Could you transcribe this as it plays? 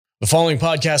The following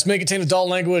podcast may contain adult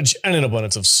language and an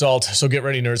abundance of salt, so get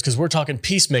ready, nerds, because we're talking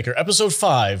Peacemaker, Episode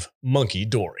 5, Monkey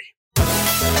Dory.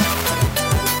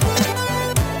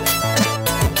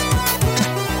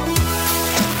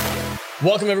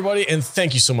 Welcome, everybody, and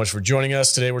thank you so much for joining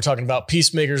us. Today, we're talking about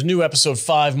Peacemaker's new Episode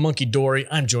 5, Monkey Dory.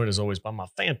 I'm joined, as always, by my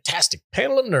fantastic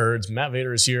panel of nerds. Matt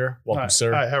Vader is here. Welcome,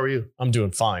 sir. Hi, how are you? I'm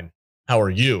doing fine. How are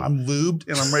you? I'm lubed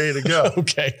and I'm ready to go.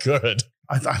 Okay, good.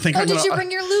 I think. Oh, did you bring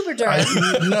your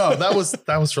lubriderm? No, that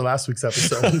was for last week's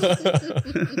episode.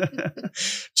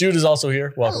 Jude is also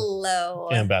here. Welcome. Hello.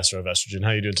 Ambassador of Estrogen.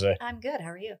 How are you doing today? I'm good. How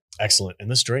are you? Excellent. And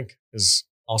this drink is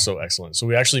also excellent. So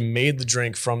we actually made the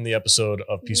drink from the episode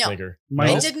of Peacemaker. No,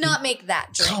 I did not make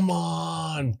that drink. Come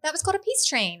on. That was called a peace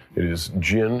train. It is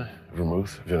gin,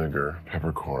 vermouth, vinegar,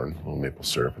 peppercorn, a little maple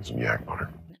syrup, and some yak butter.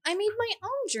 I made my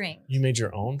own drink. You made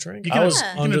your own drink? You I was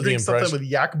Yeah. under the drink something impression with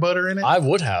yak butter in it. I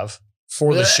would have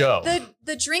for the show.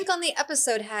 The drink on the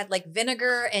episode had like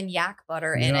vinegar and yak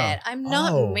butter in Yeah. it. I'm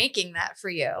not making that for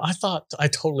you. I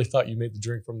totally thought you made the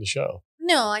drink from the show.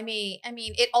 No, I mean,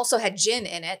 it also had gin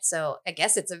in it, so I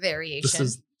guess it's a variation. This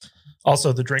is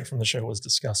Also, the drink from the show was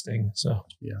disgusting. So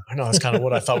I know that's kind of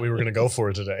what I thought we were going to go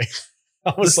for today.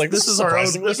 I was like, this is our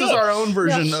own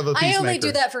version of a Peacemaker. I only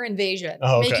do that for Invasion.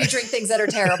 Oh, okay. Make you drink things that are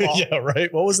terrible. Yeah,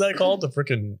 right. What was that called? The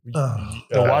freaking the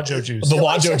Wajo juice. The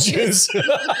Wajo juice.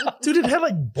 Dude, it had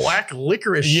like black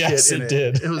licorice Yes, shit in it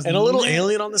did. It was and a little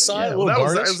alien on the side. Yeah, a little that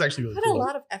garnish. was actually really Put a cool.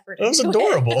 lot of effort That was into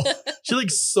adorable. it. She like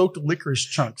soaked licorice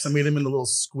chunks and made them into little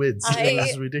squids. It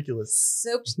was ridiculous.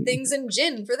 Soaked things in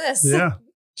gin for this. Yeah.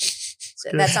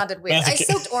 That sounded weird. That's I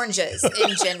soaked oranges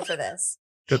in gin for this.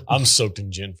 I'm soaked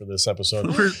in gin for this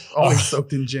episode. We're always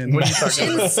soaked in gin. What are you talking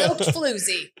Gin about? soaked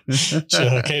floozy.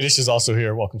 Kadish is also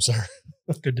here. Welcome, sir.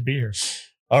 Good to be here.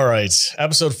 All right.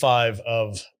 Episode 5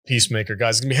 of Peacemaker.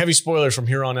 Guys, it's going to be heavy spoilers from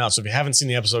here on out. So if you haven't seen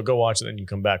the episode, go watch it. Then you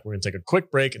can come back. We're going to take a quick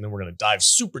break, and then we're going to dive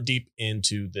super deep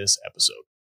into this episode.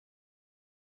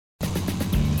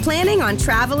 Planning on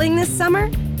traveling this summer?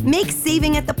 Make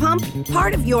saving at the pump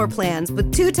part of your plans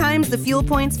with 2 times the fuel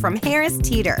points from Harris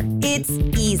Teeter. It's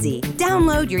easy.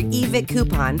 Download your eVic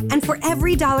coupon, and for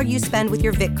every $1 you spend with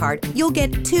your Vic card, you'll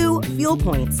get 2 fuel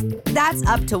points. That's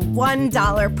up to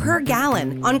 $1 per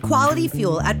gallon on quality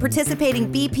fuel at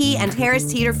participating BP and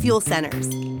Harris Teeter fuel centers.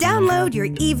 Download your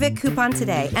eVic coupon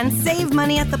today and save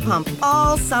money at the pump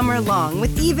all summer long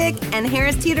with eVic and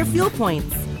Harris Teeter fuel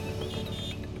points.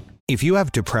 If you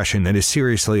have depression that is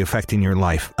seriously affecting your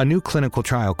life, a new clinical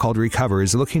trial called Recover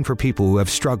is looking for people who have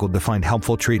struggled to find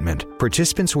helpful treatment.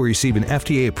 Participants will receive an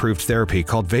FDA-approved therapy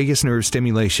called vagus nerve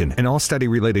stimulation, and all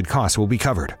study-related costs will be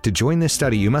covered. To join this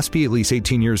study, you must be at least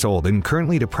 18 years old and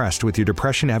currently depressed, with your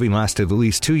depression having lasted at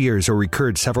least 2 years or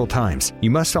recurred several times.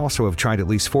 You must also have tried at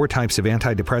least 4 types of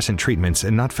antidepressant treatments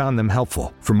and not found them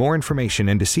helpful. For more information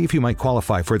and to see if you might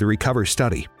qualify for the Recover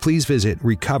study, please visit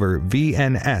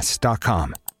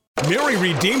recovervns.com. Mary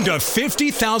redeemed a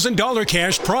 $50,000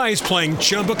 cash prize playing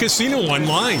Chumba Casino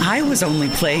online. I was only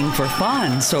playing for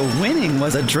fun, so winning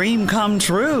was a dream come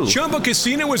true. Chumba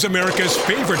Casino is America's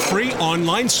favorite free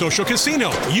online social casino.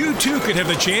 You too could have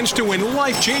the chance to win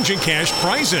life-changing cash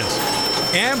prizes.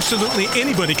 Absolutely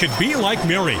anybody could be like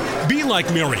Mary. Be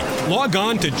like Mary. Log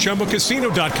on to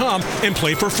ChumbaCasino.com and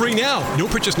play for free now. No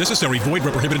purchase necessary. Void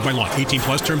where prohibited by law. 18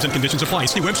 plus terms and conditions apply.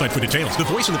 See website for details. The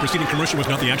voice in the preceding commercial was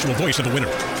not the actual voice of the winner.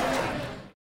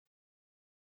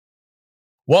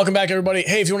 Welcome back, everybody.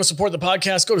 Hey, if you want to support the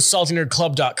podcast, go to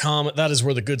saltynerdclub.com. That is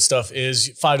where the good stuff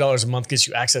is. $5 a month gets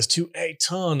you access to a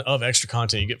ton of extra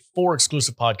content. You get 4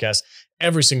 exclusive podcasts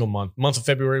every single month. Month of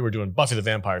February, we're doing Buffy the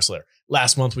Vampire Slayer.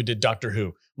 Last month, we did Doctor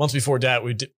Who. Month before that,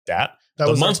 we did that.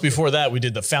 Before that, we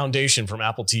did The Foundation from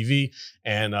Apple TV.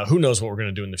 And who knows what we're going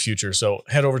to do in the future. So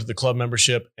head over to the club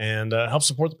membership and help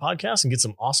support the podcast and get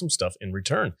some awesome stuff in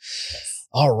return.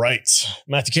 All right.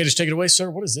 Matthew Kadish, take it away, sir.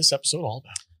 What is this episode all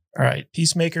about? All right.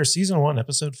 Peacemaker Season 1,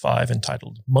 Episode 5,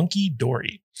 entitled Monkey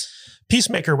Dory.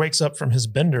 Peacemaker wakes up from his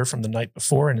bender from the night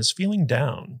before and is feeling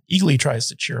down. Eagly tries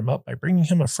to cheer him up by bringing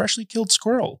him a freshly killed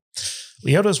squirrel.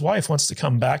 Leota's wife wants to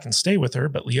come back and stay with her,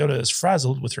 but Leota is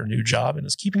frazzled with her new job and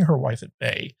is keeping her wife at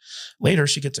bay. Later,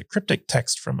 she gets a cryptic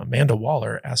text from Amanda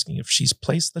Waller asking if she's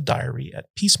placed the diary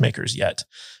at Peacemaker's yet,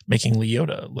 making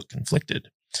Leota look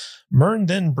conflicted. Myrn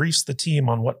then briefs the team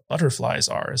on what butterflies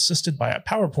are, assisted by a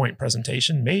PowerPoint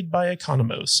presentation made by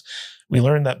Economos. We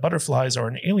learn that butterflies are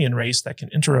an alien race that can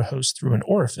enter a host through an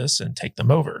orifice and take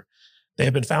them over. They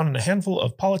have been found in a handful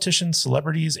of politicians,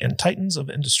 celebrities, and titans of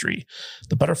industry.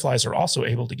 The butterflies are also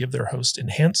able to give their host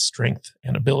enhanced strength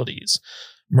and abilities.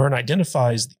 Myrn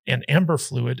identifies an amber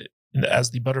fluid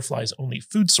as the butterfly's only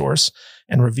food source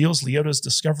and reveals Leota's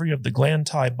discovery of the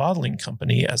Glantai Bottling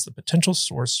Company as the potential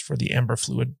source for the amber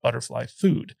fluid butterfly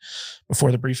food.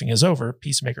 Before the briefing is over,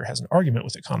 Peacemaker has an argument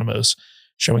with Economos,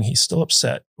 showing he's still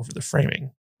upset over the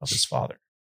framing of his father.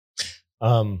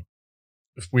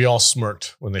 We all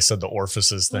smirked when they said the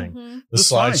orifices thing. Mm-hmm.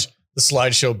 The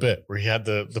slideshow bit where he had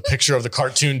the picture of the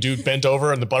cartoon dude bent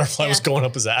over and the butterfly was going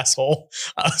up his asshole.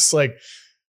 I was like,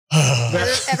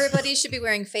 everybody should be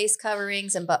wearing face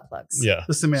coverings and butt plugs. Yeah.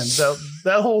 Listen, man,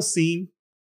 that whole scene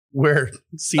where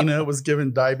Cena was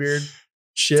giving Diebeard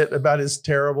shit about his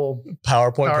terrible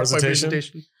PowerPoint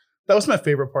presentation. That was my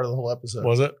favorite part of the whole episode.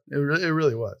 Was it? It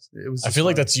really was. It was. I feel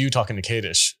like that's you talking to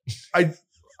Kadish.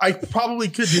 I probably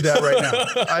could do that right now.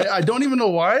 I don't even know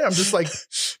why. I'm just like,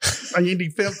 I need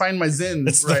to find my zen.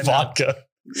 It's right the vodka.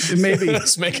 Maybe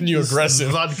it's making you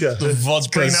aggressive. Vodka. The vodka.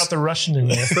 Bringing out the Russian in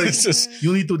there.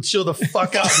 You need to chill the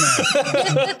fuck out,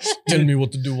 man. Tell me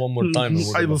what to do one more time.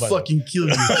 I will fucking kill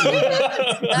you.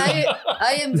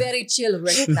 I am very chill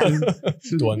right now.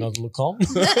 Do I not look calm?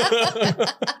 Cut your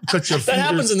that fingers.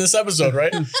 happens in this episode,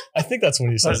 right? I think that's when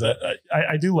he says that.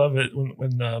 I do love it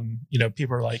when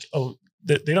people are like, oh,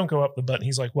 they don't go up the butt. And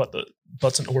he's like, what? The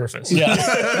butt's an orifice. Yeah.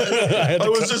 I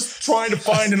was just trying to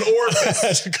find an orifice. I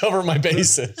had to cover my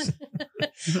bases.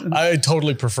 I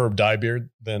totally prefer Diebeard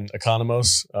than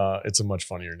Economos. It's a much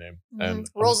funner name. And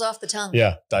rolls off the tongue.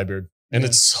 Yeah, Diebeard. And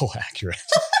it's so accurate.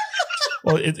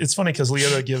 Well, it's funny because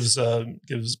Leota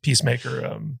gives Peacemaker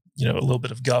a little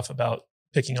bit of guff about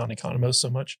picking on Economos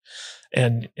so much.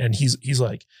 And he's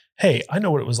like, hey, I know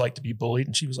what it was like to be bullied.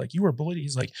 And she was like, you were bullied?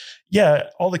 He's like, yeah,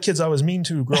 all the kids I was mean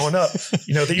to growing up,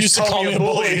 they used to call me a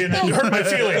bully and it hurt my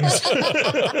feelings.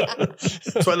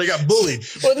 That's why they got bullied.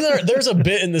 Well, there's a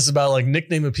bit in this about like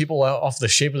nicknaming people off the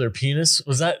shape of their penis.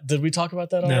 Did we talk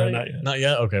about that already? No, not yet. Not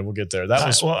yet? Okay, we'll get there.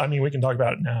 We can talk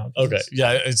about it now. Okay.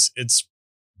 Yeah,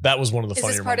 that was one of the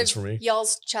funnier part moments of for me.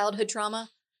 Y'all's childhood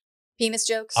trauma? Penis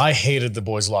jokes? I hated the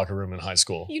boys' locker room in high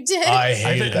school. You did? I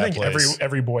hated that I think place.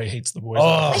 every boy hates the boys.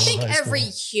 I think every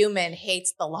human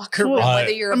hates the locker room,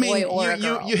 whether you're a boy or a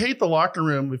girl. You hate the locker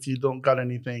room if you don't got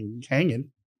anything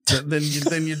hanging. Then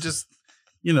you just,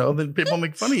 then people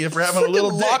make fun of you for having a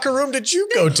little locker room did you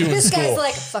go to in this school? Guy's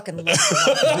like, fucking love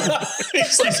the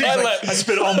He's like, I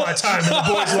spent all my time in the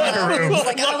boys' locker room. He's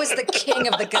like, I was the king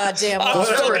of the goddamn I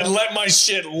locker room. let my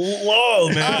shit low,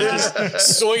 man.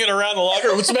 Just swinging around the locker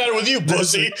room. What's the matter with you,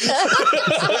 pussy?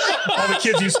 All the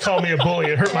kids used to call me a bully.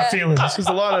 It hurt my feelings. There's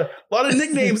a lot of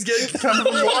nicknames coming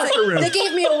from the locker room. They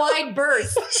gave me a wide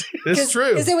berth. It's true.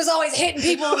 Because it was always hitting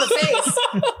people in the face.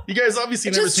 You guys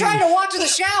obviously never Just trying to walk to the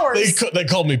showers. They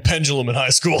called me Pendulum in high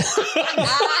school.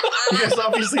 You guys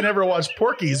obviously never watched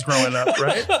Porky's growing up,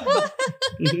 right?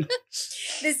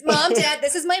 This mom, dad,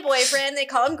 this is my boyfriend. They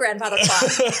call him Grandfather Clock.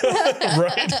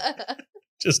 Right.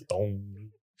 Just dong.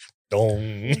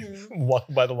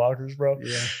 Walking by the lockers, bro.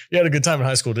 Yeah. You had a good time in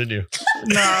high school, didn't you?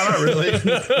 No, not really.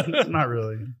 Not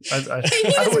really.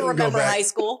 He doesn't remember high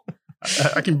school.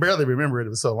 I can barely remember it. It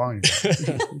was so long ago.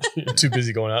 You're too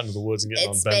busy going out into the woods and getting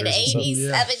on It's benders. been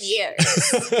 87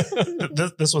 years.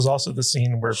 This was also the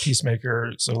scene where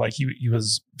Peacemaker, so like he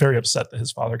was very upset that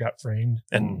his father got framed,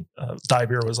 and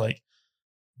Diebeard was like,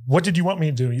 what did you want me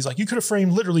to do? And he's like, you could have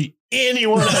framed literally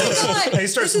anyone else. And he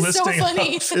starts listing so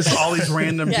funny. It's all these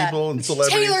random people and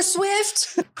celebrities. Taylor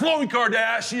Swift. Khloe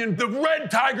Kardashian, the Red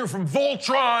Tiger from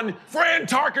Voltron, Fran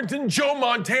Tarkenton, Joe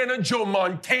Montana, Joe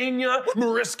Montana,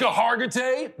 Mariska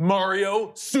Hargitay,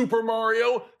 Mario, Super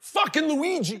Mario, fucking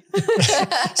Luigi.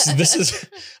 See,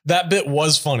 that bit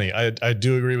was funny. I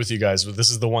do agree with you guys, but this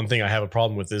is the one thing I have a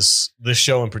problem with this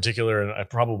show in particular, and I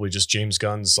probably just James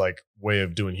Gunn's like way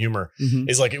of doing humor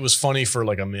is like it was funny for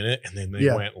like a minute, and then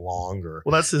they went longer.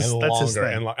 Well, that's his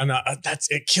thing.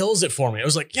 It kills it for me. I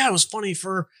was like, yeah, it was funny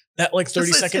for that like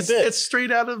 30-second bit. It's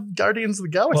straight out of Guardians of the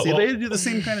Galaxy. Well, they do the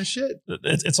same kind of shit.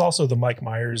 It's also the Mike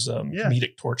Myers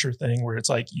comedic torture thing where it's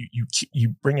like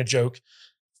you bring a joke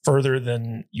further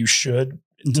than you should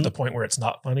to the point where it's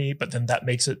not funny, but then that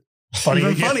makes it funny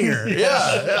even again. funnier.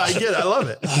 Yeah, I get it. I love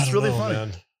it. It's really funny.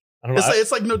 Man. I don't know.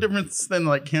 It's like no difference than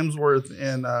like Hemsworth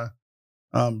and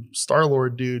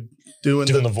Star-Lord dude doing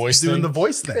the voice thing.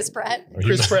 Chris Pratt.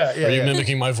 Chris Pratt. Yeah. Are you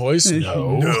mimicking my voice?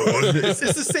 No. It's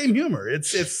the same humor.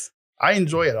 It's I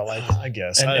enjoy it. I like it. I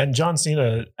guess. And John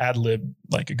Cena ad-libbed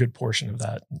like a good portion of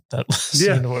that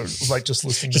scene where it was like just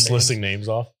listing names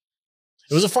off.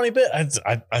 It was a funny bit.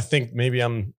 I think maybe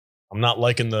I'm not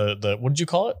liking the what did you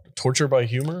call it? Torture by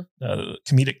humor?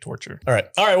 Comedic torture. All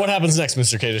right. What happens next,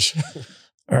 Mr. Kadish?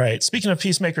 All right. Speaking of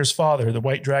Peacemaker's father, the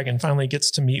White Dragon finally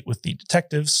gets to meet with the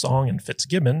detectives, Song and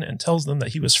Fitzgibbon, and tells them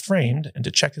that he was framed and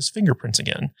to check his fingerprints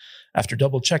again. After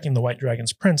double checking the White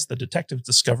Dragon's prints, the detectives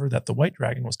discover that the White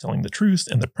Dragon was telling the truth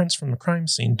and the prints from the crime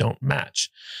scene don't match.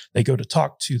 They go to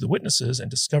talk to the witnesses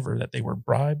and discover that they were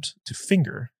bribed to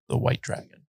finger the White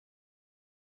Dragon.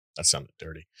 That sounded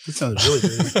dirty. It sounded really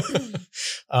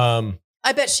dirty.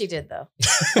 I bet she did, though.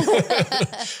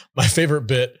 My favorite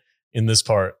bit in this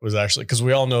part was actually, because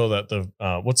we all know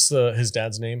that what's his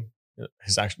dad's name?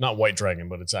 His actual, not White Dragon,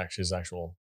 but it's actually his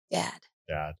actual Dad.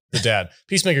 The dad.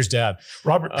 Peacemaker's dad.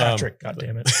 Robert Patrick,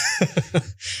 goddammit.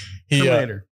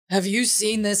 Terminator. Have you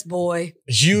seen this boy?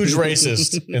 Huge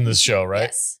racist in this show, right?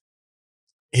 Yes.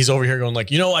 He's over here going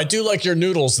like, I do like your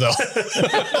noodles though.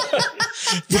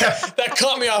 that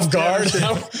caught me off guard.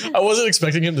 I wasn't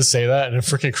expecting him to say that, and it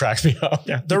freaking cracked me up.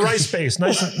 Yeah, the rice base,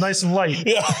 nice and light.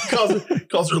 Yeah,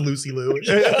 calls her Lucy Lou.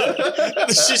 Yeah.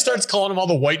 She starts calling him all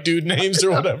the white dude names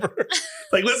or whatever.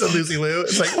 Like, listen, Lucy Lou.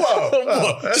 It's like,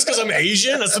 whoa. Just because I'm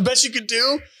Asian, that's the best you could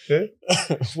do.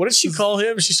 What did she call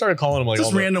him? She started calling him like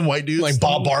just all random white dudes, like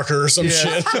Bob Barker or some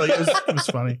shit. Like, it was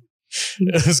funny.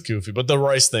 It was goofy, but the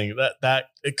rice thing that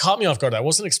it caught me off guard. I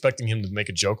wasn't expecting him to make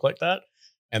a joke like that,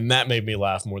 and that made me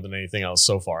laugh more than anything else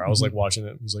so far. I was like watching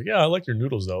it. He's like, "Yeah, I like your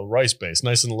noodles though, rice based,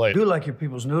 nice and light." I do like your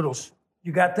people's noodles.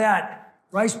 You got that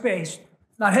rice based,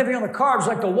 not heavy on the carbs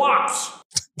like the wops.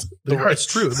 It's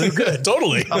true. They're good.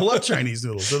 Totally. I love Chinese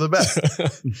noodles. They're the best.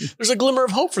 There's a glimmer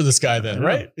of hope for this guy then,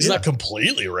 right? He's not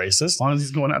completely racist. As long as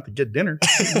he's going out to get dinner.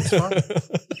 That's fine.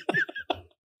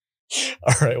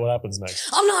 All right, what happens next?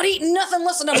 I'm not eating nothing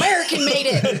unless an American made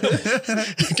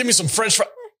it. Give me some French fries.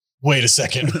 Wait a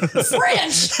second.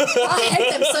 French. I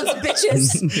hate them sons of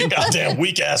bitches. Goddamn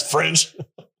weak ass French.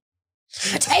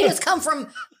 Potatoes come from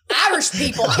Irish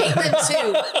people. I hate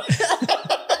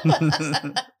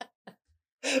them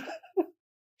too.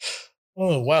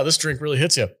 Oh, wow. This drink really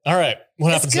hits you. All right.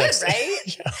 What happens good, next? Right?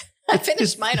 Yeah. I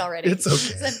finished mine already. It's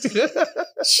okay.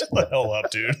 Shut the hell up,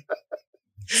 dude.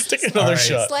 Take another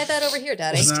shot. Slide that over here,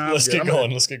 Daddy. Let's get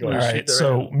going. Let's get going. All right.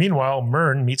 So meanwhile,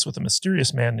 Myrn meets with a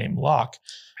mysterious man named Locke,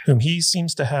 whom he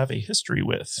seems to have a history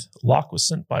with. Locke was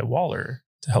sent by Waller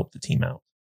to help the team out.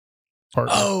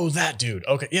 Oh, that dude.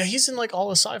 Okay. Yeah, he's in like all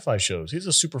the sci-fi shows. He's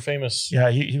a super famous. Yeah,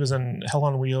 he was in Hell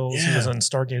on Wheels. Yeah. He was in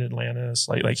Stargate Atlantis.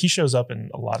 Like he shows up in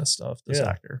a lot of stuff, this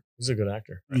actor. He's a good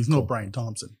actor. He's no Brian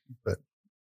Thompson, but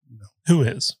no. Who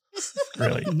is?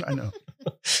 Really? I know.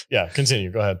 Yeah,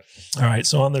 continue. Go ahead. All right.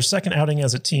 So on their second outing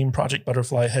as a team, Project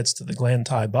Butterfly heads to the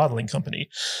Glantai Bottling Company.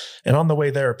 And on the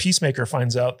way there, Peacemaker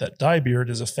finds out that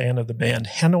Diebeard is a fan of the band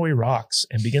Hanoi Rocks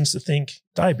and begins to think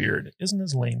Diebeard isn't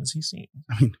as lame as he seems.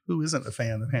 I mean, who isn't a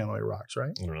fan of Hanoi Rocks,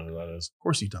 right? I don't know who that is. Of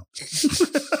course you don't.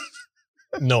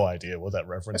 No idea what that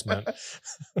reference meant.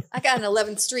 I got an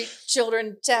 11th Street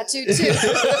Children tattoo too.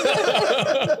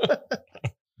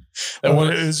 It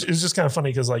was just kind of funny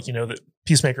because, like, the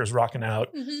Peacemaker's rocking out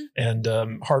and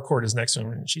Harcourt is next to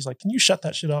him. And she's like, "Can you shut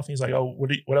that shit off?" And he's like, "Oh,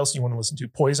 what else do you want to listen to?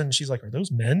 Poison?" And she's like, "Are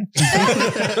those men?"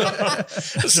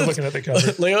 Just looking at the cover.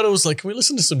 Leota was like, "Can we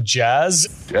listen to some jazz?"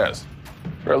 Jazz.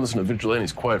 I'd rather listen to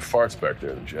Vigilante's quiet farts back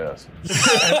there than jazz.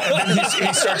 and then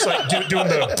he starts like doing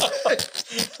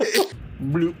the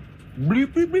bloop.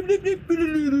 Bloop, bloop, bloop, bloop,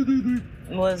 bloop, bloop.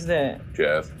 What's that?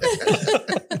 Jazz.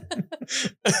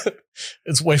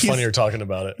 It's way funnier talking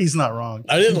about it. He's not wrong.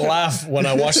 I didn't laugh when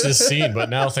I watched this scene, but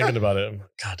now thinking about it,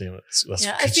 God damn it. That's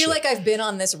I feel like I've been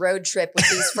on this road trip with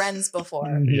these friends before.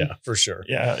 Yeah, for sure.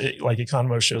 Yeah, like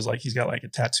Economos shows like he's got like a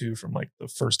tattoo from like the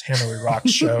first Hanoi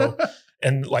Rocks show.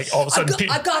 And like all of a sudden,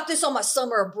 I got this on my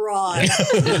summer abroad.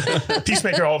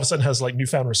 Peacemaker all of a sudden has like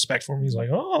newfound respect for him. He's like,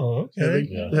 "Oh, okay."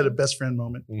 Yeah, they had a best friend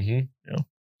moment. Mm-hmm. Yeah,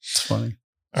 it's funny.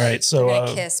 All right,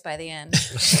 so kiss by the end.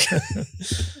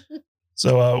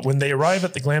 So when they arrive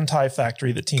at the Glantai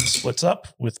factory, the team splits up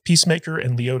with Peacemaker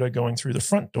and Leota going through the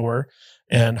front door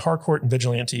and Harcourt and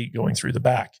Vigilante going through the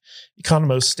back.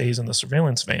 Economos stays in the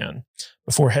surveillance van.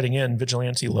 Before heading in,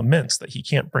 Vigilante laments that he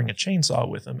can't bring a chainsaw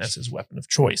with him as his weapon of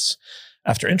choice.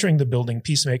 After entering the building,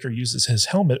 Peacemaker uses his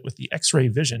helmet with the X-ray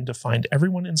vision to find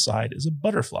everyone inside is a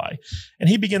butterfly, and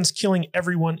he begins killing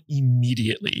everyone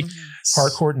immediately. Yes.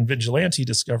 Harcourt and Vigilante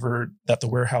discover that the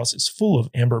warehouse is full of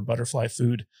amber butterfly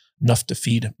food, enough to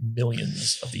feed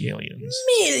millions of the aliens.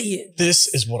 Millions!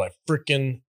 This is what I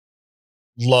freaking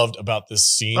loved about this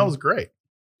scene. That was great.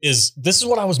 This is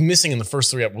what I was missing in the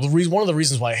first three episodes. One of the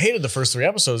reasons why I hated the first three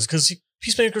episodes is because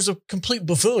Peacemaker's a complete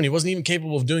buffoon. He wasn't even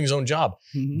capable of doing his own job.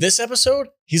 Mm-hmm. This episode,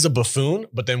 he's a buffoon,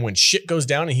 but then when shit goes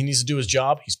down and he needs to do his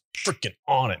job, he's freaking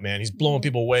on it, man. He's blowing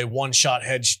people away, one-shot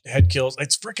head kills.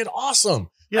 It's freaking awesome.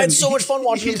 Yeah, I had so much fun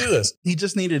watching him do this. He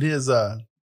just needed his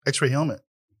X-ray helmet.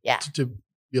 Yeah. To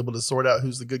be able to sort out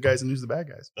who's the good guys and who's the bad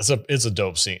guys. It's a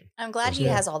dope scene. I'm glad he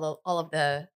has all of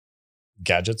the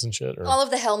Gadgets and shit. Or? all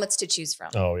of the helmets to choose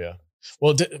from. Oh yeah.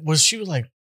 Well, was she like?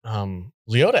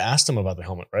 Leota asked him about the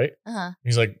helmet, right?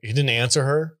 He's like, he didn't answer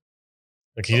her.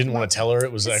 Like he didn't want to tell her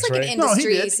it was It's X-ray. like an industry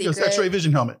No, he did. He goes, X-ray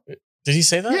vision helmet. Did he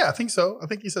say that? Yeah, I think so. I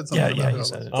think he said something. Yeah, about he it.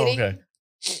 said it. Oh, okay.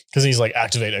 Because he's like,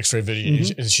 activate X-ray video,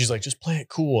 and she's like, just play it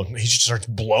cool, and he just starts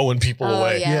blowing people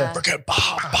away. Yeah. Forget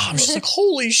Bob. She's like,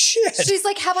 holy shit. She's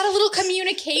like, how about a little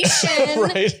communication?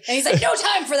 Right. And he's like, no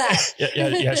time for that.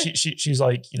 Yeah. She's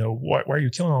like, why are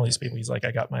you killing all these people? He's like,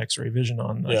 I got my X-ray vision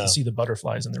on. I can see the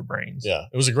butterflies in their brains. Yeah,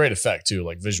 it was a great effect too.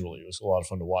 Like visually, it was a lot of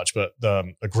fun to watch. But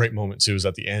a great moment too is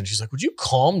at the end. She's like, would you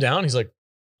calm down? He's like,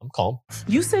 I'm calm.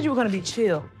 You said you were going to be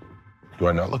chill. Do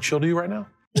I not look chill to you right now?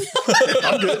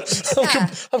 I'm good.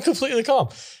 I'm completely calm.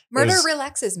 Murder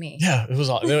relaxes me. Yeah, it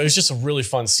was just a really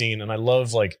fun scene, and I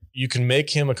love like you can make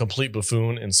him a complete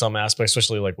buffoon in some aspects,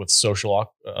 especially like with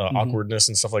social awkwardness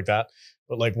and stuff like that.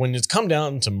 But like when it's come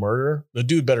down to murder, the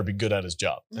dude better be good at his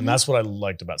job, and that's what I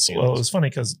liked about seeing. Well, it was funny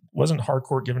because wasn't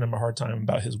Harcourt giving him a hard time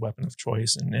about his weapon of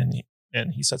choice,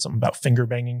 and he said something about finger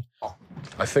banging.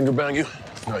 I finger bang you.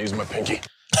 I'm not using my pinky.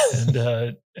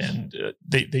 And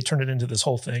they turned it into this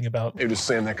whole thing about You're just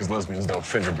saying that because lesbians don't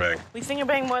finger bang. We finger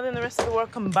bang more than the rest of the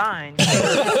world combined.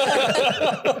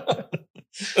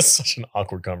 That's such an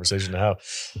awkward conversation to have.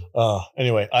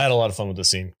 Anyway, I had a lot of fun with this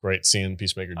scene. Great seeing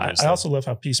Peacemaker do this. I also love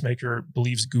how Peacemaker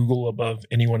believes Google above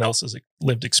anyone else's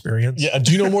lived experience. Yeah,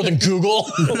 do you know more than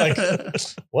Google? Like,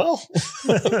 well,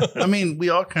 I mean, we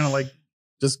all kind of like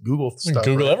just Google stuff.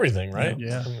 Google everything, right?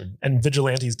 Yeah. And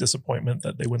Vigilante's disappointment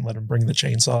that they wouldn't let him bring the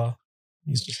chainsaw.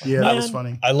 He's just like, that was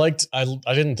funny. I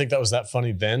didn't think that was that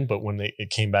funny then, but when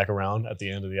it came back around at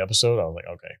the end of the episode, I was like,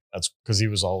 okay, that's because he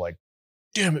was all like,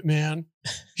 damn it, man.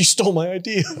 He stole my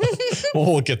idea. Well,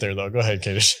 we'll get there though. Go ahead,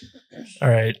 Kadish. All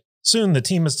right. Soon the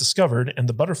team is discovered and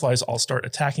the butterflies all start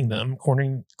attacking them,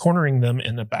 cornering them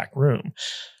in a back room.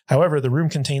 However, the room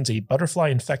contains a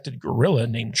butterfly-infected gorilla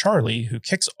named Charlie who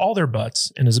kicks all their butts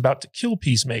and is about to kill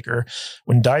Peacemaker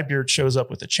when Diebeard shows up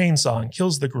with a chainsaw and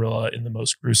kills the gorilla in the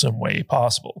most gruesome way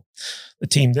possible. The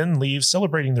team then leaves,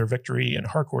 celebrating their victory, and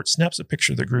Harcourt snaps a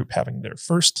picture of the group having their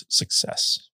first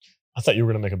success. I thought you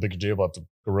were going to make a big deal about the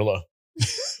gorilla.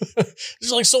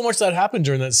 There's like so much that happened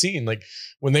during that scene. Like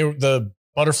when the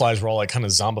butterflies were all like kind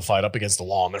of zombified up against the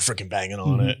wall and they're freaking banging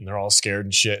on it and they're all scared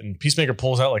and shit. And Peacemaker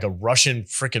pulls out like a Russian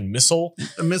freaking missile.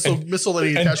 A missile that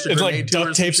he attached a grenade to.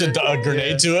 Duct tapes a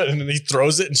grenade to it and then he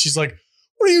throws it and she's like,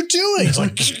 what are you doing? He's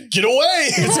like, get away.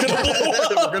 It's going to blow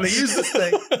up. We're going to use this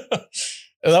thing.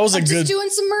 And that was I'm just doing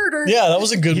some murder. Yeah, that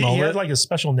was a good moment. He had like a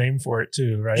special name for it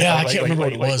too, right? Yeah, I can't remember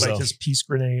what it was. Like his peace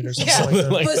grenade or something like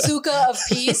that. Like bazooka of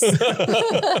peace. And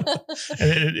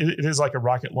it is like a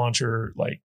rocket launcher,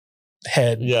 like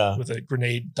head with a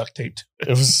grenade duct taped. It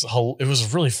was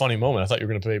a really funny moment. I thought you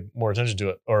were going to pay more attention to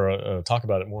it or talk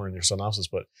about it more in your synopsis,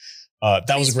 but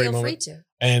that was a great moment. Free to.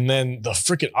 And then the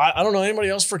freaking, I don't know anybody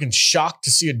else freaking shocked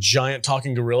to see a giant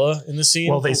talking gorilla in the scene.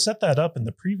 Well, they set that up in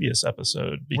the previous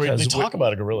episode because they talk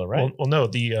about a gorilla, right? Well, no,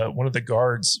 the one of the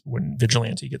guards when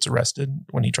Vigilante gets arrested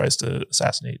when he tries to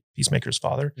assassinate Peacemaker's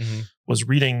father was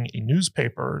reading a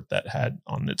newspaper that had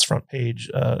on its front page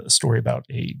a story about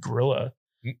a gorilla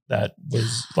that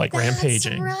was like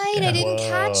rampaging. Right, I didn't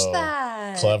catch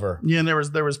that. Clever. Yeah, and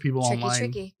there was people online.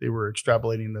 Tricky. They were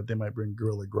extrapolating that they might bring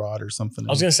Gorilla Grodd or something. I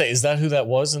was gonna say, is that who that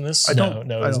was in this? No,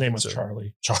 his name was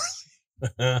Charlie.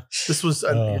 Charlie. This was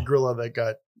a gorilla that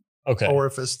got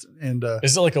orificed, and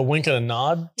is it like a wink and a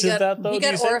nod to that though? He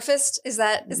got orificed. Is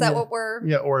that what we're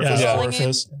orificed? Yeah,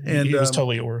 orificed. And he was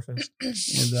totally orificed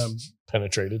and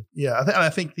penetrated. Yeah,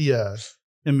 I think the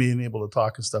him being able to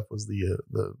talk and stuff was the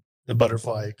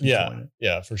butterfly.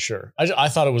 Yeah, for sure. I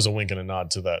thought it was a wink and a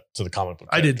nod to the comic book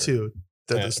character. I did too.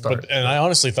 At the start. And I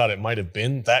honestly thought it might have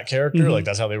been that character. Like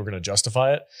that's how they were going to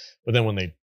justify it. But then when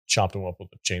they chopped him up with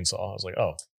the chainsaw, I was like,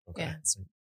 oh, okay. Yeah,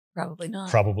 probably not.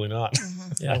 Probably not.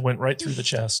 Yeah, it went right through the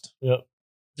chest. Yep.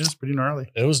 It was pretty gnarly.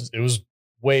 It was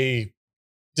way,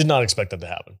 did not expect that to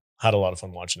happen. Had a lot of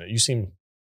fun watching it. You seem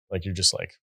like you're just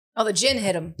like, oh, the gin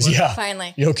hit him. Yeah.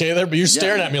 Finally. You okay there? But you're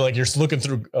staring at me like you're looking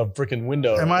through a freaking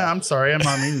window. I'm sorry. I'm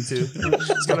not meaning to.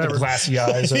 He's got the glassy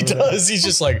eyes. He does. He's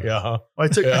just like, yeah. Well, I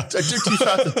took 2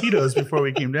 shots of Tito's before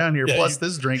we came down here. Plus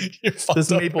this drink,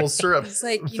 this maple syrup. It's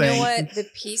like, you know what? The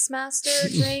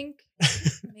Peacemaster drink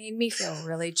made me feel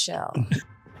really chill.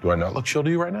 Do I not look chill to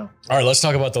you right now? All right, let's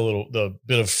talk about the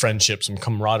bit of friendship, some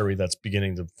camaraderie that's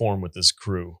beginning to form with this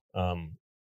crew. It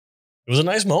was a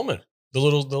nice moment. The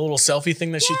little selfie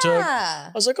thing that she took.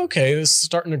 I was like, okay, this is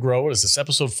starting to grow. What is this,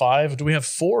 episode 5? Do we have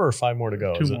 4 or 5 more to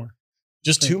go? 2 more.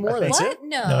 Just 2 more? That's it?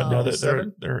 No,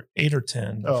 they're 8 or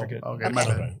 10. I forget.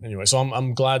 Okay. Anyway, so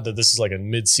I'm glad that this is like a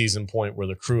mid-season point where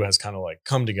the crew has kind of like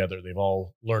come together. They've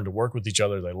all learned to work with each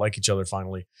other. They like each other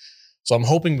finally. So I'm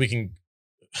hoping we can.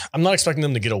 I'm not expecting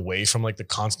them to get away from like the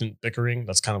constant bickering.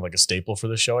 That's kind of like a staple for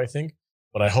this show, I think.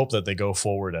 But I hope that they go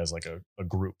forward as like a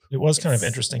group. It was kind of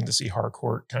interesting to see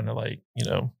Harcourt kind of like,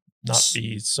 not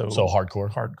be so hardcore.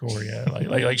 Hardcore, yeah.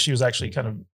 Like she was actually kind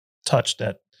of touched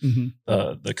at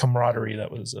the camaraderie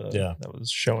that was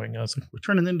showing us. We're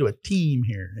turning into a team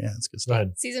here. Yeah, it's good stuff. Go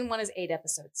ahead. Season 1 is 8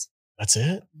 episodes. That's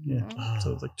it? Yeah.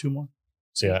 So it's like 2 more.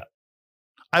 So yeah.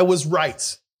 I was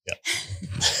right. Yeah.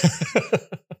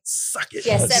 Suck it.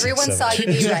 Yes, everyone saw you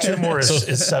be right. 2 more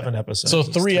is 7 episodes. So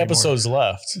 3 episodes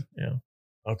left. Yeah.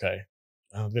 Okay.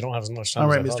 They don't have as much time. All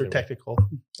right, Mr. Technical. Go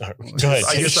ahead.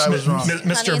 I guess I was wrong.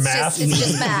 Mr. Honey, Math. it's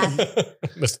just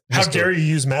math. How dare you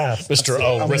use math? Mr.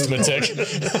 Arithmetic.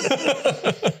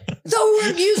 Though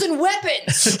we're using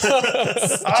weapons.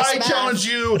 I challenge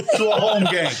you to a home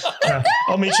game.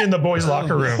 I'll meet you in the boys'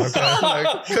 locker room,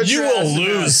 okay? You will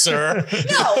lose, sir.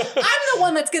 No, I'm the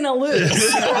one that's going to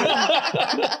lose.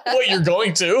 What, you're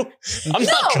going to? I'm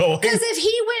not going. Because if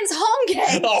he wins home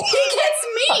game, he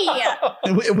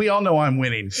gets me. We all know I'm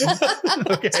winning.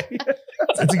 Okay.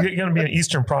 It's going to be an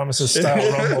Eastern Promises style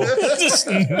rumble. Just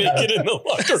naked in the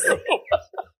locker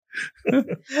room.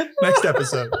 Next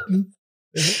episode.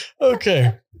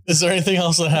 Okay. Is there anything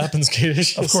else that happens,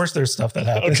 Kate? Of course there's stuff that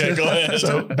happens. Okay, go ahead.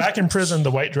 So back in prison,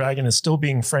 the White Dragon is still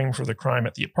being framed for the crime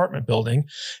at the apartment building,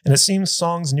 and it seems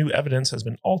Song's new evidence has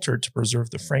been altered to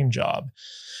preserve the frame job.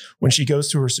 When she goes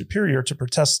to her superior to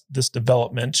protest this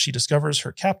development, she discovers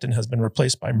her captain has been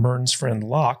replaced by Mern's friend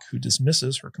Locke, who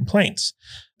dismisses her complaints.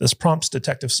 This prompts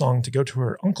Detective Song to go to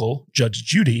her uncle, Judge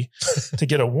Judy, to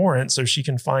get a warrant so she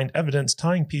can find evidence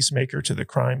tying Peacemaker to the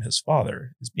crime his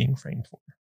father is being framed for.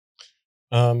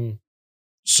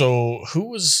 So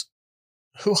who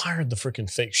hired the freaking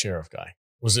fake sheriff guy?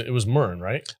 It was Mern,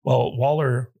 right? Well,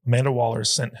 Amanda Waller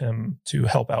sent him to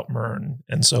help out Mern.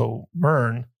 And so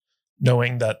Mern,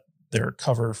 knowing that their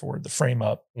cover for the frame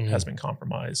up has been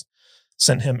compromised,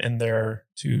 sent him in there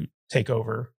to take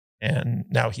over. And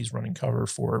now he's running cover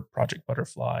for Project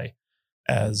Butterfly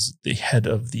as the head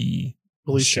of the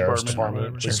Sheriff's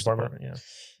Department. Yeah.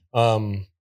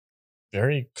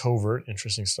 Very covert,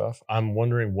 interesting stuff. I'm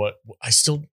wondering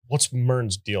what's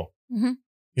Mern's deal? Mm-hmm.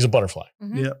 He's a butterfly.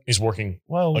 Mm-hmm. Yeah. He's working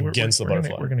against the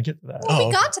butterfly. We're going to get to that. Well,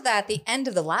 we got to that at the end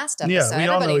of the last episode. Yeah, we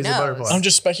all know he's knows. a butterfly. I'm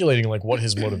just speculating like what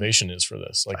his motivation is for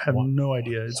this. Like, I have no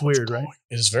idea. It's weird, right?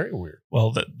 It is very weird.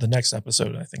 Well, the next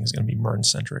episode, I think, is going to be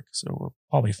Mern-centric. So we'll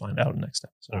probably find out next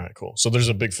episode. All right, cool. So there's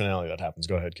a big finale that happens.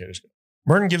 Go ahead, Kate.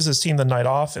 Mern gives his team the night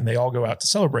off, and they all go out to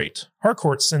celebrate.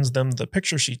 Harcourt sends them the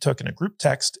picture she took in a group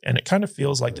text, and it kind of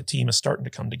feels like the team is starting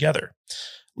to come together.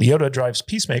 Leota drives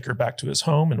Peacemaker back to his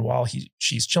home, and while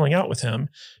she's chilling out with him,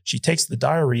 she takes the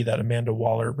diary that Amanda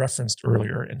Waller referenced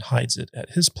earlier and hides it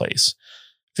at his place.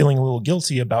 Feeling a little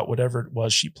guilty about whatever it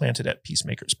was she planted at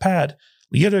Peacemaker's pad,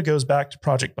 Leota goes back to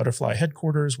Project Butterfly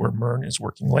headquarters where Mern is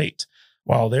working late.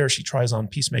 While there, she tries on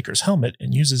Peacemaker's helmet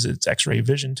and uses its X-ray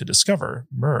vision to discover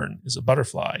Mern is a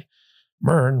butterfly.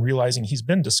 Mern, realizing he's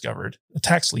been discovered,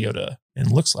 attacks Leota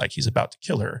and looks like he's about to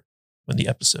kill her when the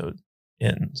episode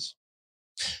ends.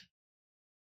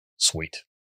 Sweet.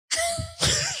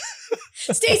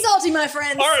 Stay salty, my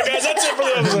friends. All right, guys, that's it for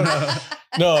the episode.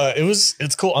 No,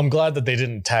 it's cool. I'm glad that they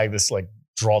didn't tag this, like,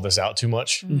 draw this out too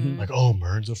much. Mm-hmm. Like, oh,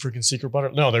 Mern's a freaking secret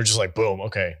butterfly. No, they're just like, boom,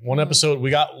 okay. One episode.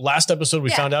 Last episode,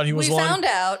 we found out he was one. We found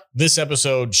out. This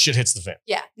episode, shit hits the fan.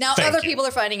 Yeah. Now other people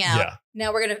are finding out. Yeah.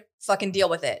 Now we're going to fucking deal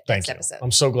with it next episode.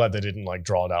 I'm so glad they didn't like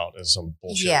draw it out as some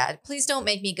bullshit. Yeah. Please don't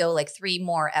make me go like 3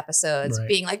 more episodes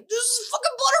being like, this is a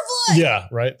fucking butterfly. Yeah.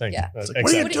 Right. Thank you. Like,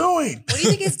 what are you doing? What do you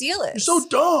think his deal is? You're so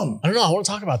dumb. I don't know. I want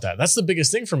to talk about that. That's the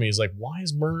biggest thing for me is like, why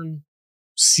is Mern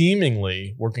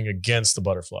seemingly working against the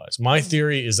butterflies? My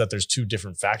theory is that there's 2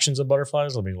 different factions of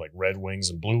butterflies. There'll be like red wings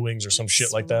and blue wings or some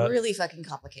shit like that. Really fucking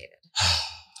complicated.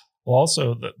 Well,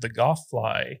 also the Goth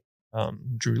fly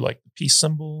drew like the peace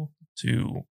symbol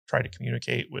to try to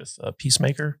communicate with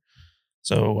Peacemaker.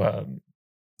 So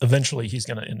eventually he's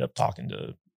going to end up talking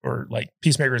to, or like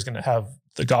Peacemaker is going to have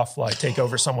the Goth fly take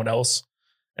over someone else.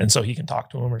 And so he can talk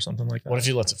to him or something like that. What if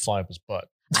he lets it fly up his butt?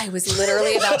 I was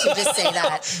literally about to just say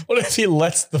that. What if he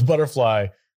lets the butterfly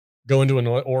go into an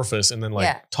orifice and then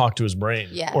talk to his brain?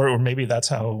 Yeah. Or maybe that's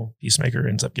how Peacemaker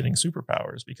ends up getting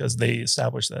superpowers, because they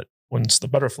establish that once the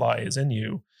butterfly is in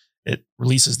you, it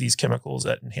releases these chemicals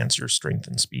that enhance your strength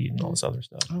and speed and all this other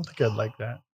stuff. I don't think I'd like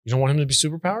that. You don't want him to be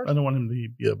superpowered? I don't want him to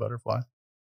be a butterfly.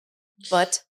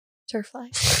 Butterfly.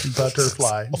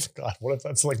 Butterfly. Oh God! What if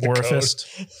that's like the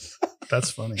Orifice?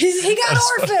 That's funny. He got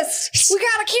orifice. We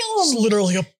gotta kill It's him.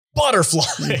 literally a butterfly.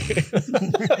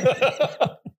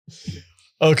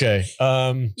 Okay.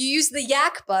 You use the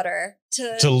yak butter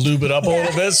To lube it up a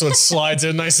little bit so it slides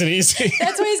in nice and easy.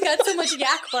 That's why he's got so much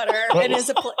yak butter in his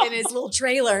little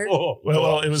trailer.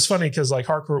 Well, it was funny because like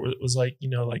Harcourt was like,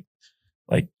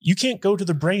 like you can't go to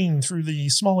the brain through the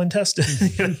small intestine.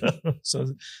 So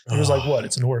it was like, what?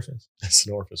 It's an orifice. It's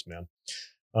an orifice, man.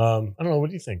 I don't know. What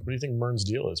do you think? What do you think Mern's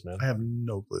deal is, man? I have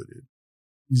no clue,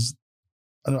 dude.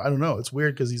 I don't know. It's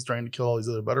weird because he's trying to kill all these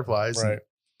other butterflies. Right.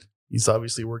 He's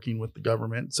obviously working with the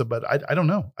government. So, but I don't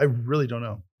know. I really don't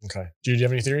know. Okay. Do you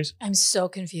have any theories? I'm so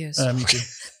confused. Me too.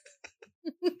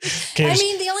 I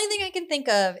mean, the only thing I can think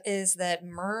of is that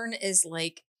Mern is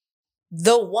like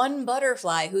the one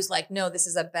butterfly who's like, no, this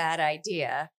is a bad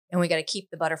idea. And we got to keep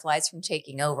the butterflies from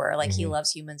taking over. Like he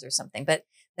loves humans or something. But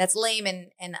that's lame.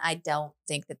 And I don't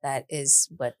think that is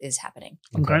what is happening.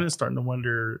 I'm kind of starting to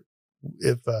wonder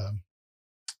if,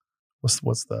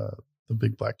 what's the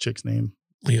big black chick's name?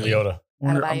 Leota.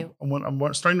 I'm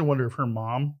starting to wonder if her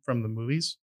mom from the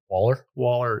movies,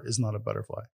 Waller is not a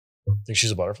butterfly. Think she's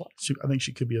a butterfly? I think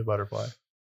she could be a butterfly.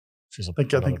 I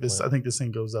think this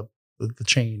thing goes up the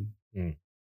chain. I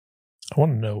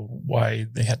want to know why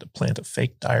they had to plant a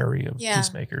fake diary of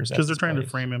Peacemakers. Because they're trying to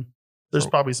frame him. There's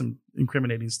probably some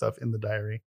incriminating stuff in the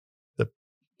diary.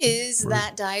 Is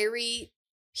that diary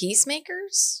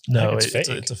Peacemakers? No,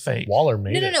 it's a fake. Waller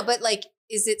made it. No. But like,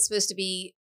 is it supposed to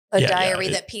be a diary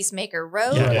that Peacemaker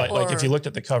wrote? Yeah, like if you looked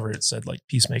at the cover, it said like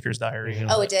Peacemaker's diary.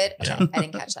 Oh, it did? Okay. Yeah. I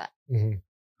didn't catch that.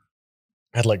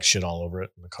 Had like shit all over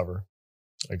it in the cover,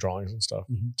 like drawings and stuff.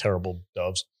 Terrible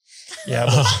doves. Yeah,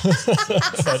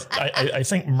 but I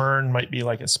think Mern might be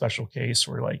like a special case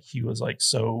where like he was like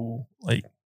so like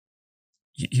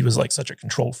he was like such a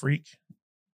control freak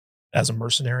as a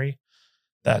mercenary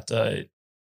that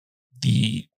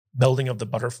the melding of the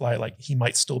butterfly, like he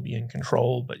might still be in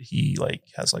control, but he like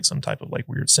has like some type of like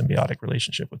weird symbiotic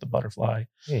relationship with the butterfly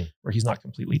where he's not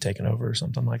completely taken over or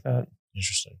something like that.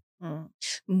 Interesting.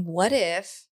 What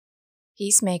if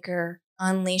Peacemaker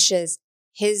unleashes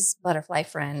his butterfly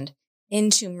friend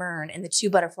into Mern and the two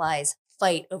butterflies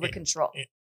fight over control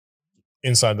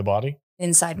Inside the body?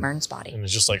 Inside Mern's body. And it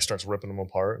just like starts ripping them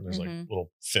apart and there's like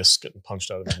little fists getting punched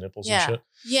out of his nipples Yeah. and shit.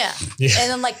 Yeah. And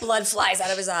then like blood flies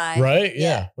out of his eye. Right?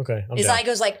 Yeah. Okay. I'm His down. eye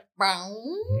goes like, brown.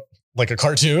 Like a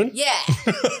cartoon? Yeah.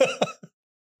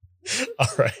 All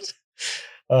right.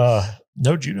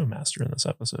 No judo master in this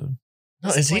episode. No,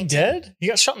 is he dead? He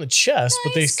got shot in the chest,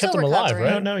 but they kept him alive,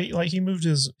 right? No,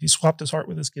 he swapped his heart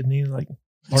with his kidney, like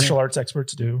martial arts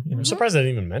experts do. I'm surprised they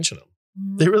didn't even mention him.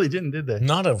 They really didn't, did they?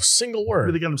 Not a single word.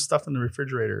 Maybe they got him stuffed in the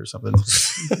refrigerator or something.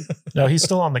 No, he's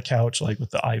still on the couch, like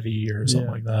with the IV or something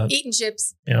like that. Eating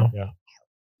chips. Yeah.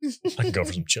 I can go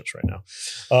for some chips right now.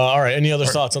 All right. Any other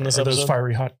thoughts on this episode? Those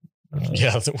fiery hot.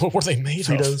 What were they made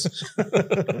Cheetos.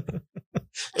 of?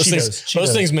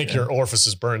 Those things make your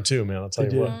orifices burn too, man. I'll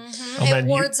tell you what. It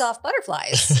wards off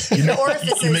butterflies. The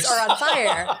orifices are on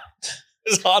fire.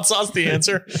 Is hot sauce the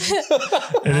answer? It is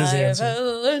the I answer.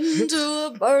 fell into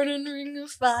a burning ring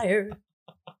of fire.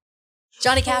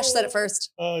 Johnny Cash said it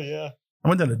first. Oh yeah. I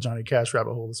went down a Johnny Cash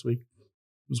rabbit hole this week. It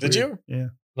was Did weird. you? Yeah.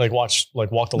 Like walk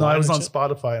the No, line? I was and on shit?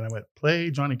 Spotify and I went,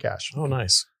 play Johnny Cash. Oh,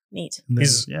 nice. Neat. And then,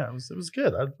 it was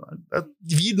good.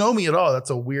 If you know me at all, that's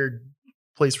a weird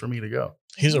place for me to go.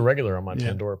 He's a regular on my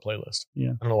Pandora playlist. Yeah.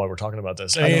 I don't know why we're talking about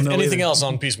this. I don't know Anything either. else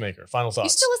on Peacemaker? Final You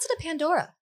thoughts? still listen to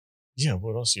Pandora? Yeah.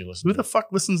 What else do you listen Who the fuck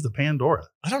listens to Pandora?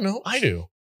 I don't know. I do.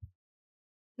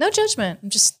 No judgment. I'm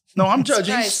just I'm judging.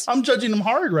 surprised. I'm judging them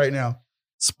hard right now.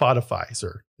 Spotify,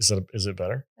 sir. Is it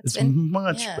better? It's been-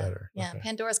 much yeah. better. Yeah,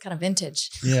 Pandora's kind of vintage.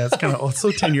 Yeah, it's kind of it's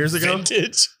so 10 years ago.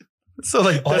 Vintage. So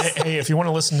like, Oh, hey, if you want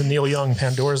to listen to Neil Young,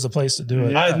 Pandora's the place to do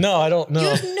it. Yeah. I don't know. You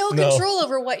have no control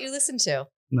over what you listen to.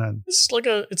 None. It's like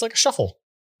a shuffle.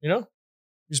 You know,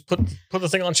 you just put the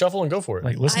thing on shuffle and go for it.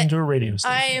 Like listening to a radio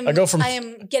station. I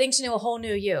am getting to know a whole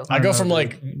new you. I go from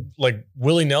like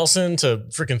Willie Nelson to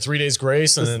freaking 3 Days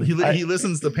Grace, and then He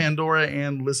listens to Pandora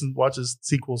and watches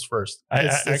sequels first. I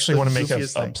It's actually the want to make a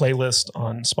goofiest thing. playlist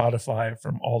on Spotify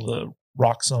from all the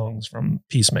rock songs from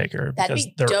Peacemaker That'd because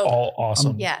be they're dope. all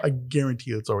awesome. Yeah. I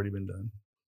guarantee you it's already been done.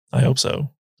 I hope so.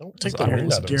 Don't take I the wind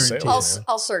almost out of his guarantee sails, man.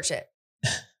 I'll search it.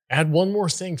 Add one more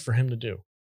thing for him to do.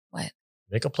 What?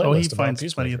 Make a Oh, playlist. he about finds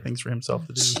Peacemaker. plenty of things for himself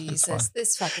to do. It's fine. Jesus,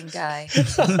 this fucking guy.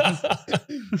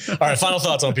 All right, final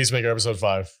thoughts on Peacemaker episode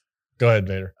 5. Go ahead,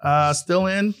 Vader. Still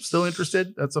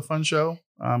interested. That's a fun show.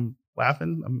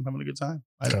 laughing. I'm having a good time.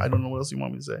 I don't know what else you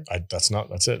want me to say. That's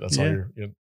it. That's all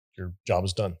your job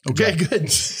is done. Okay, good.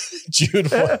 Jude,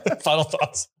 final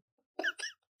thoughts?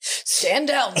 Stand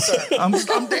down, sir. I'm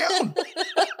down.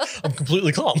 I'm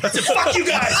completely calm. That's it. Fuck you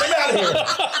guys. I'm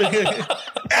out of here.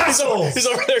 Assholes. He's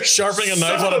over there sharpening a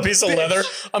knife on a piece of leather.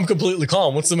 I'm completely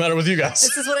calm. What's the matter with you guys?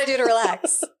 This is what I do to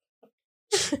relax.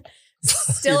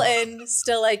 Still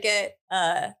like it.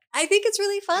 I think it's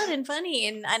really fun and funny,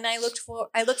 and I look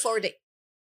forward to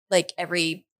like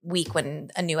every week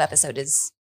when a new episode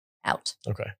is out.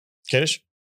 Okay, Kadish?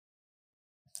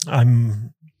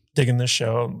 I'm digging this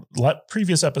show.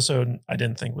 Previous episode I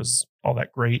didn't think was all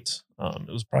that great.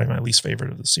 It was probably my least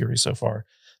favorite of the series so far.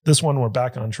 This one, we're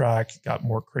back on track. Got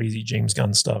more crazy James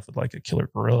Gunn stuff with like a killer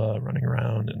gorilla running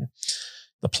around, and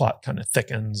the plot kind of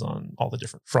thickens on all the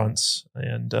different fronts.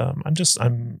 And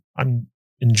I'm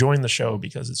enjoying the show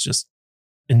because it's just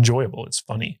enjoyable. It's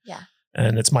funny. Yeah.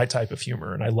 And it's my type of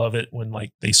humor. And I love it when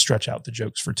like they stretch out the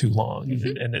jokes for too long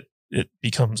and it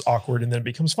becomes awkward and then it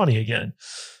becomes funny again.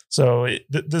 So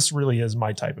this really is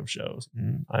my type of show.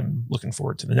 And I'm looking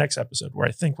forward to the next episode where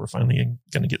I think we're finally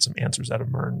going to get some answers out of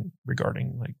Myrn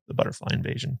regarding like the butterfly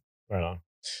invasion. Right on.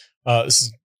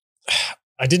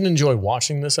 I didn't enjoy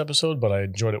watching this episode, but I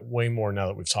enjoyed it way more now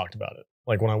that we've talked about it.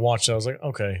 Like when I watched it, I was like,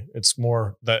 okay, it's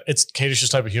more that it's Kadish's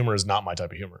type of humor is not my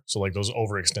type of humor. So like those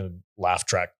overextended laugh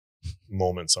track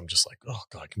moments, I'm just like, oh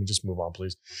God, can we just move on,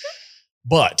 please?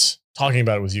 But talking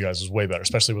about it with you guys was way better,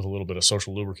 especially with a little bit of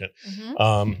social lubricant. You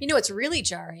know, what's really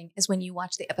jarring is when you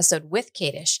watch the episode with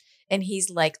Kadish and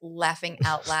he's like laughing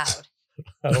out loud.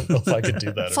 I don't know if I could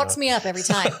do that. Fucks me up every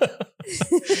time.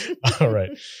 All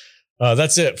right.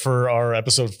 That's it for our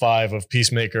episode 5 of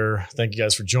Peacemaker. Thank you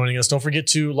guys for joining us. Don't forget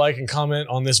to like and comment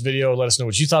on this video. Let us know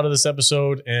what you thought of this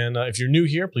episode. And if you're new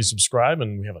here, please subscribe.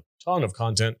 And we have a ton of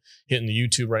content hitting the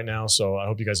YouTube right now. So I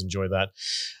hope you guys enjoy that.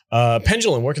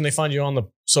 Pendulum, where can they find you on the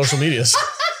social medias?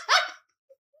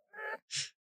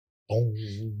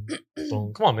 Boom,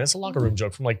 boom. Come on, man. It's a locker room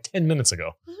joke from like 10 minutes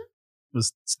ago. It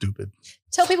was stupid.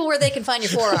 Tell people where they can find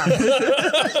your forearm.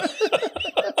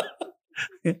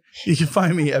 You can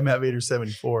find me at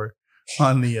MattVader74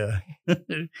 on the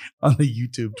on the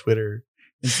YouTube, Twitter,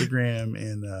 Instagram,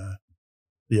 and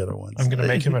the other ones. I'm going to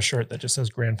make him a shirt that just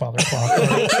says grandfather clock.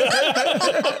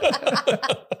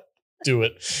 Do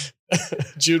it.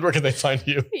 Jude, where can they find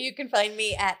you? You can find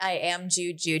me at I am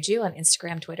Jude Juju on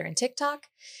Instagram, Twitter, and TikTok.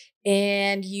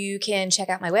 And you can check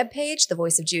out my webpage,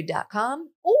 thevoiceofjude.com,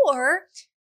 or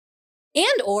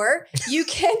you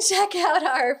can check out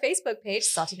our Facebook page,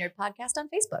 Salty Nerd Podcast on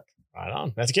Facebook. Right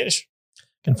on. Matthew Kadish. You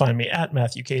can find me at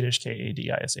Matthew Kadish,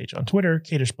 Kadish on Twitter.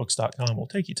 Kadishbooks.com will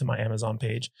take you to my Amazon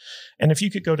page. And if you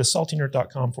could go to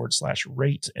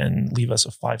saltynerd.com/rate and leave us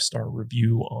a 5-star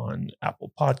review on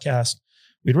Apple Podcast,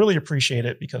 we'd really appreciate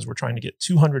it because we're trying to get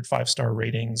 200 5-star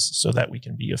ratings so that we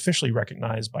can be officially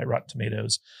recognized by Rotten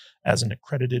Tomatoes as an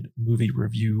accredited movie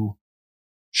review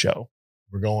show.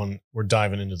 We're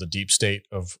diving into the deep state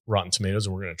of Rotten Tomatoes,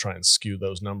 and we're going to try and skew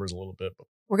those numbers a little bit. But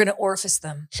we're going to orifice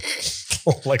them.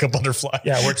 Like a butterfly.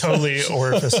 Yeah, we're totally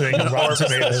orificing Rotten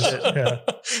Tomatoes. Yeah.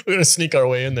 We're going to sneak our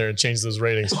way in there and change those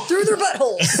ratings. Through their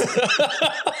buttholes.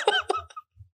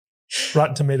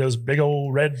 Rotten Tomatoes, big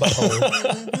old red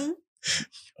butthole.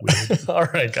 All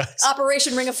right, guys.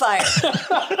 Operation Ring of Fire.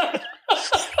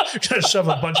 Gonna shove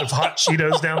a bunch of hot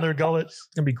Cheetos down their gullet. It's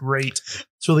gonna be great.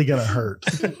 It's really gonna hurt.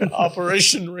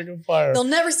 Operation Ring of Fire. They'll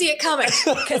never see it coming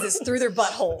because it's through their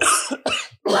buttholes.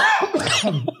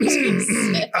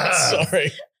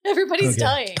 Sorry. Everybody's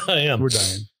dying. I am. We're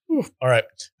dying. All right.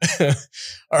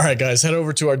 All right, guys. Head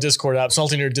over to our Discord app,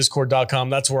 saltynerd.discord.com.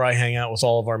 That's where I hang out with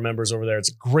all of our members over there. It's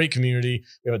a great community.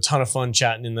 We have a ton of fun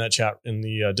chatting in that chat in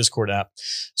the Discord app.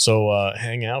 So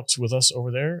hang out with us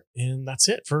over there. And that's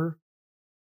it for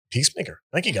Peacemaker.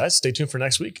 Thank you, guys. Stay tuned for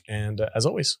next week. And as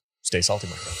always, stay salty,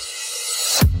 my friends.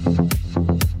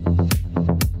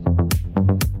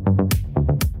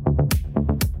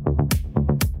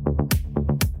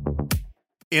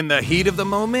 In the heat of the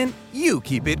moment, you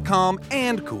keep it calm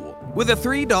and cool with a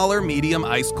 $3 medium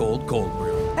ice cold brew.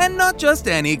 And not just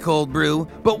any cold brew,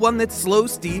 but one that's slow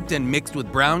steeped and mixed with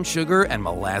brown sugar and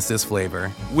molasses flavor.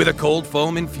 With a cold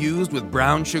foam infused with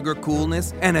brown sugar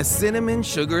coolness and a cinnamon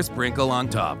sugar sprinkle on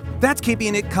top. That's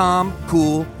keeping it calm,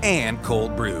 cool, and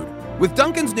cold brewed. With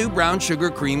Dunkin's new brown sugar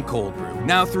cream cold brew,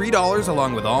 now $3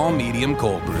 along with all medium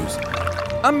cold brews.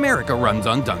 America runs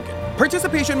on Dunkin'.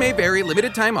 Participation may vary,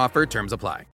 limited time offer, terms apply.